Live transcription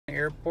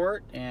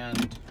airport,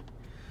 and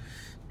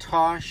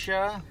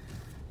Tasha,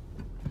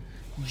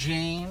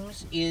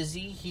 James,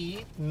 Izzy,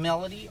 Heath,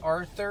 Melody,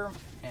 Arthur,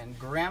 and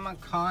Grandma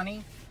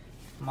Connie,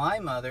 my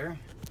mother,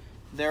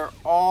 they're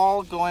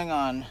all going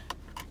on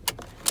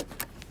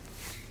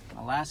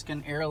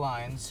Alaskan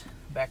Airlines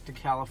back to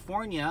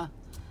California.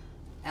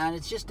 And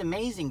it's just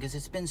amazing because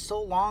it's been so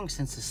long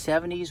since the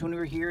 70s when we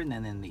were here, and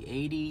then in the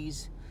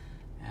 80s,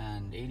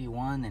 and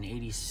 81, and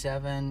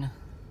 87.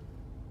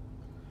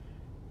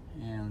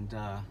 And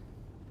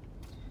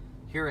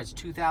here it's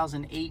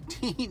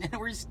 2018, and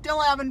we're still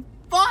having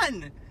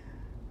fun.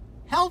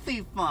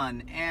 Healthy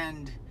fun.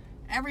 And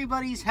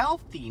everybody's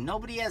healthy.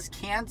 Nobody has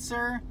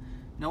cancer.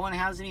 No one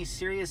has any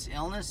serious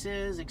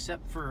illnesses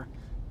except for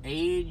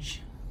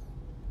age.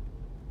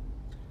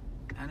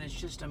 And it's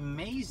just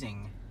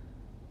amazing.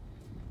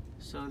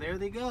 So there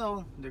they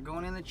go. They're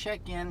going in the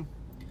check-in.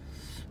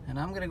 And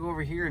I'm going to go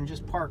over here and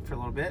just park for a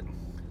little bit.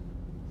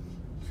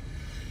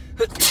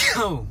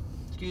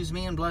 Excuse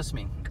me and bless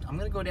me. I'm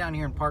going to go down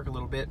here and park a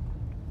little bit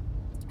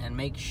and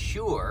make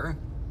sure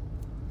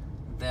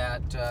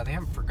that they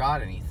haven't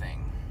forgot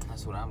anything.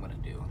 That's what I'm going to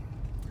do.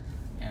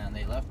 And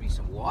they left me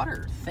some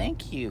water.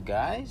 Thank you,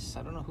 guys.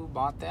 I don't know who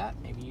bought that.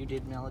 Maybe you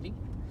did, Melody.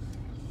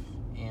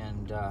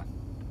 And,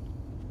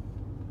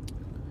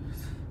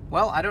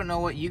 well, I don't know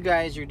what you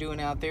guys are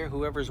doing out there.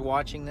 Whoever's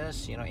watching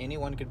this, you know,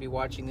 anyone could be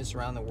watching this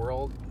around the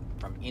world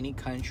from any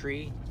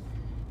country.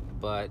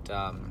 But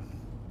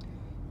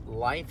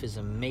life is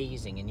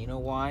amazing. And you know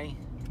why?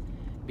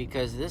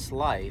 Because this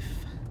life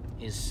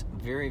is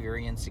very,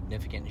 very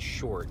insignificant and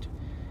short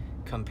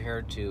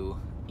compared to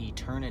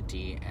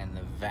eternity and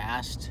the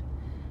vast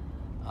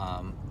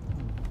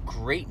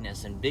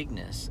greatness and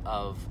bigness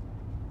of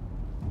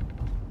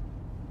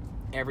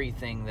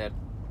everything that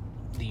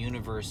the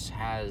universe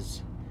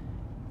has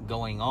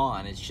going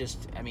on. It's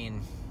just, I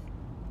mean,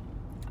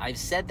 I've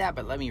said that,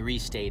 but let me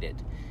restate it.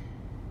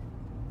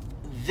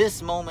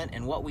 This moment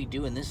and what we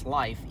do in this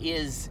life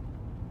is,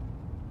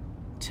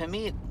 to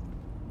me,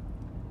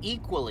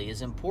 equally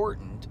as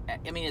important.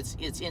 I mean,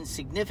 it's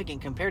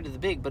insignificant compared to the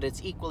big, but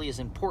it's equally as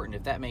important,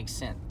 if that makes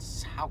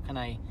sense. How can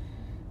I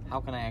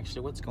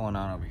actually, what's going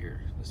on over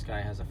here? This guy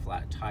has a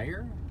flat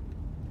tire.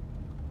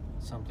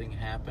 Something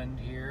happened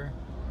here.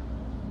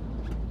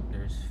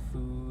 There's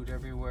food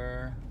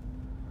everywhere.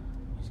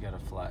 He's got a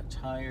flat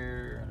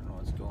tire. I don't know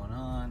what's going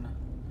on.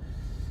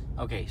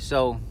 Okay,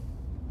 so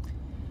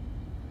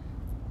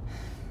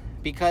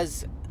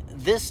because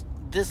this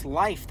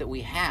life that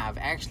we have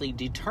actually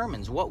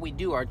determines what we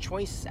do. Our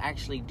choice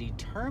actually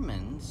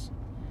determines.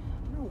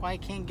 I don't know why I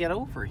can't get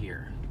over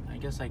here. I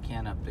guess I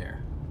can up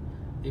there.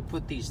 They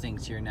put these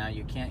things here now.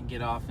 You can't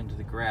get off into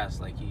the grass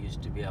like you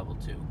used to be able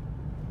to.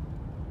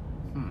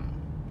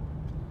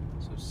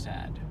 So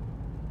sad.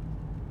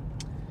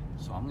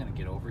 So I'm going to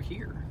get over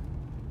here.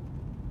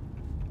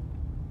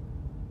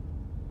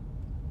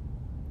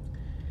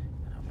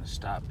 And I'm going to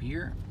stop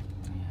here.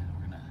 And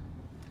we're going to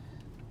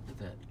look at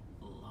that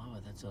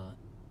lava.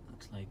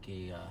 Looks like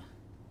a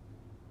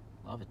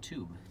lava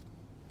tube.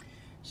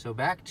 So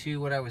back to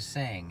what I was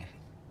saying.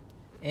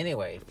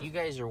 Anyway, if you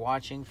guys are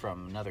watching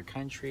from another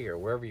country or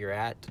wherever you're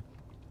at,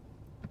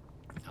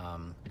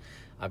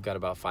 I've got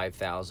about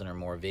 5,000 or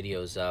more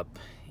videos up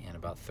and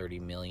about 30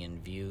 million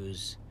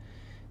views,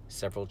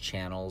 several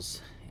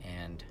channels,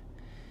 and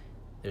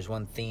there's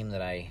one theme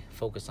that I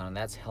focus on, and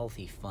that's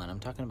healthy fun. I'm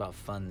talking about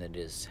fun that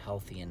is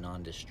healthy and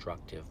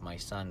non-destructive. My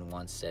son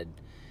once said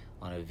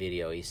on a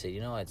video, he said,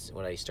 you know, it's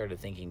what I started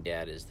thinking,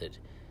 Dad, is that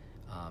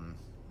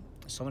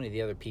so many of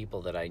the other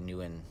people that I knew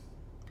in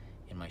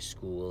my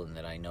school and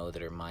that I know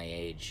that are my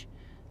age,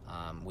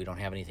 we don't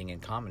have anything in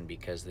common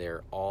because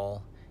they're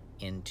all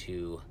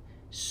into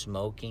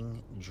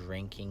smoking,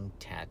 drinking,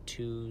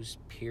 tattoos,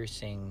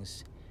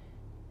 piercings,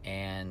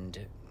 and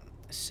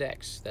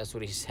sex. That's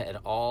what he said,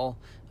 all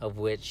of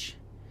which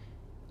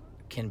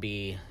can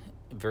be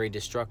very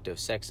destructive.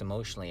 Sex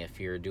emotionally, if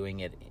you're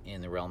doing it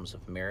in the realms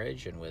of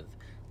marriage and with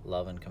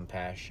love and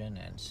compassion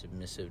and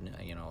submissive,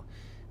 you know,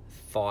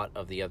 thought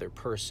of the other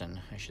person,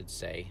 I should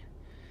say.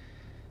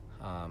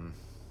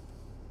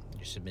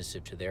 You're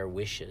submissive to their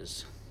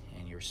wishes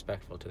and you're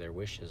respectful to their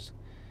wishes.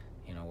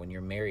 You know, when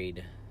you're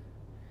married,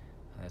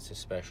 that's a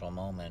special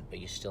moment, but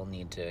you still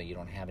need to, you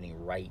don't have any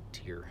right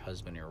to your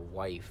husband or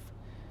wife.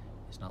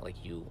 It's not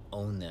like you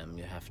own them.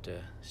 You have to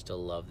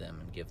still love them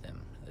and give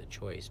them the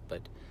choice.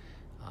 But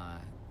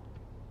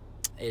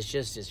it's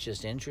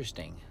just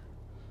interesting.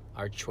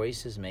 Our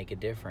choices make a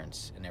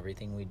difference, and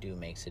everything we do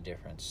makes a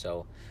difference.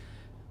 So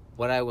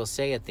what I will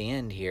say at the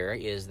end here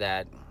is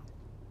that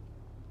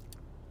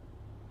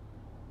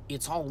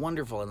it's all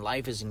wonderful, and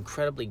life is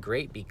incredibly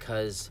great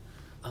because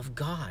of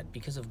God.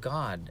 Because of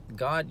God.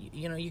 God,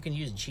 you know, you can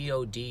use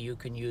G-O-D, you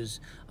can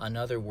use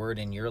another word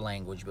in your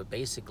language, but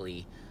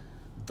basically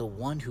the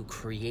one who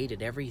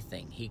created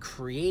everything. He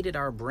created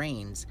our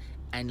brains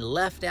and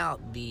left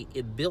out the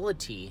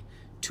ability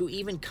to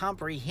even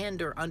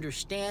comprehend or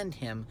understand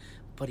him,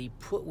 but he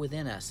put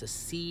within us a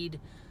seed.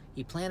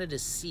 He planted a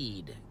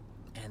seed,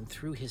 and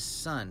through his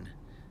son,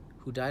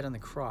 who died on the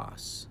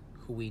cross,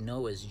 who we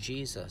know as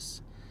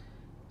Jesus,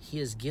 he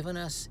has given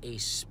us a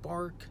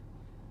spark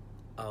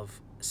of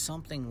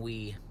something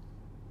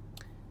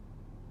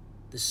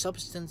the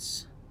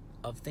substance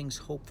of things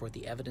hoped for,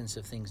 the evidence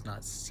of things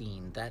not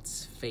seen.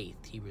 That's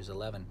faith, Hebrews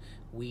 11.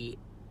 We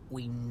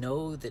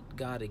know that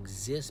God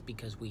exists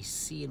because we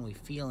see and we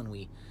feel and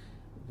we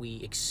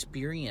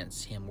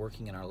experience him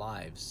working in our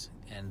lives.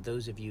 And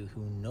those of you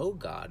who know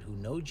God, who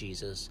know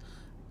Jesus,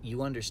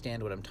 you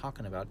understand what I'm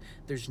talking about.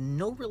 There's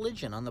no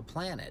religion on the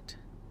planet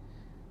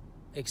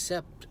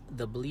except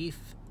the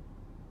belief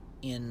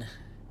in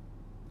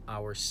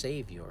our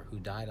Savior who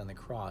died on the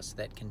cross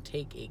that can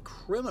take a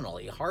criminal,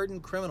 a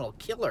hardened criminal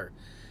killer,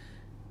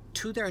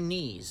 to their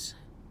knees,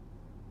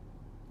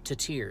 to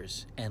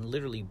tears, and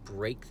literally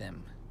break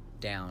them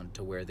down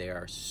to where they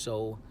are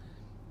so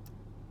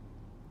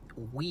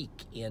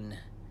weak in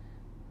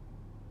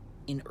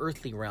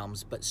earthly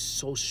realms, but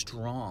so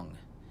strong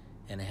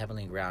in a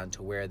heavenly ground,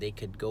 to where they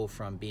could go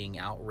from being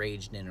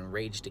outraged and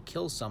enraged to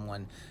kill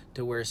someone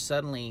to where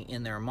suddenly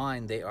in their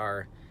mind they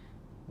are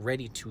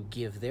ready to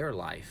give their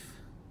life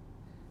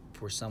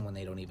for someone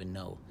they don't even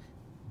know.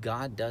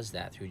 God does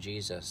that through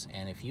Jesus.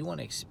 And if you want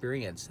to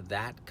experience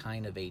that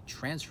kind of a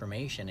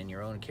transformation in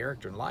your own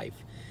character and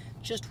life,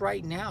 just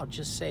right now,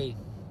 just say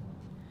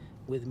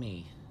with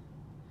me,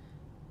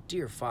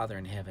 "Dear Father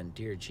in heaven,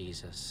 dear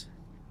Jesus,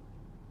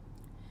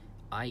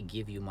 I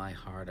give you my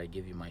heart, I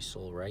give you my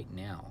soul right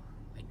now.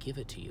 I give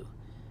it to you.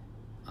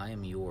 I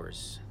am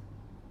yours.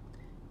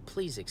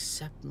 Please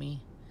accept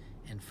me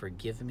and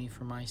forgive me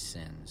for my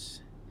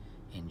sins.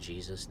 In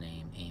Jesus'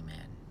 name,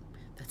 amen."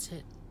 That's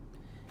it.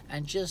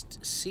 And just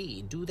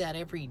do that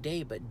every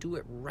day, but do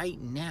it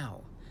right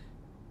now.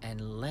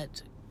 And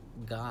let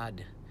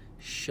God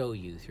show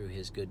you through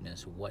his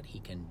goodness what he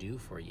can do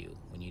for you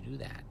when you do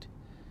that.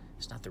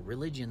 It's not the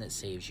religion that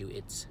saves you.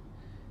 It's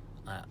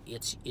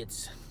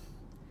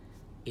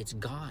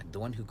God, the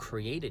one who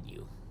created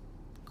you.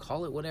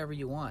 Call it whatever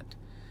you want.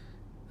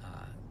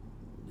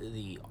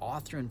 The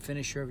author and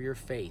finisher of your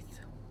faith.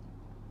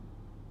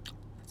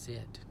 That's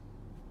it.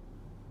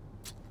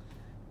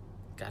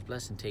 God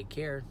bless and take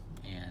care,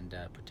 and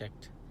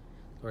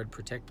Lord,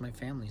 protect my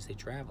family as they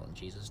travel. In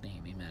Jesus'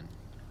 name, amen.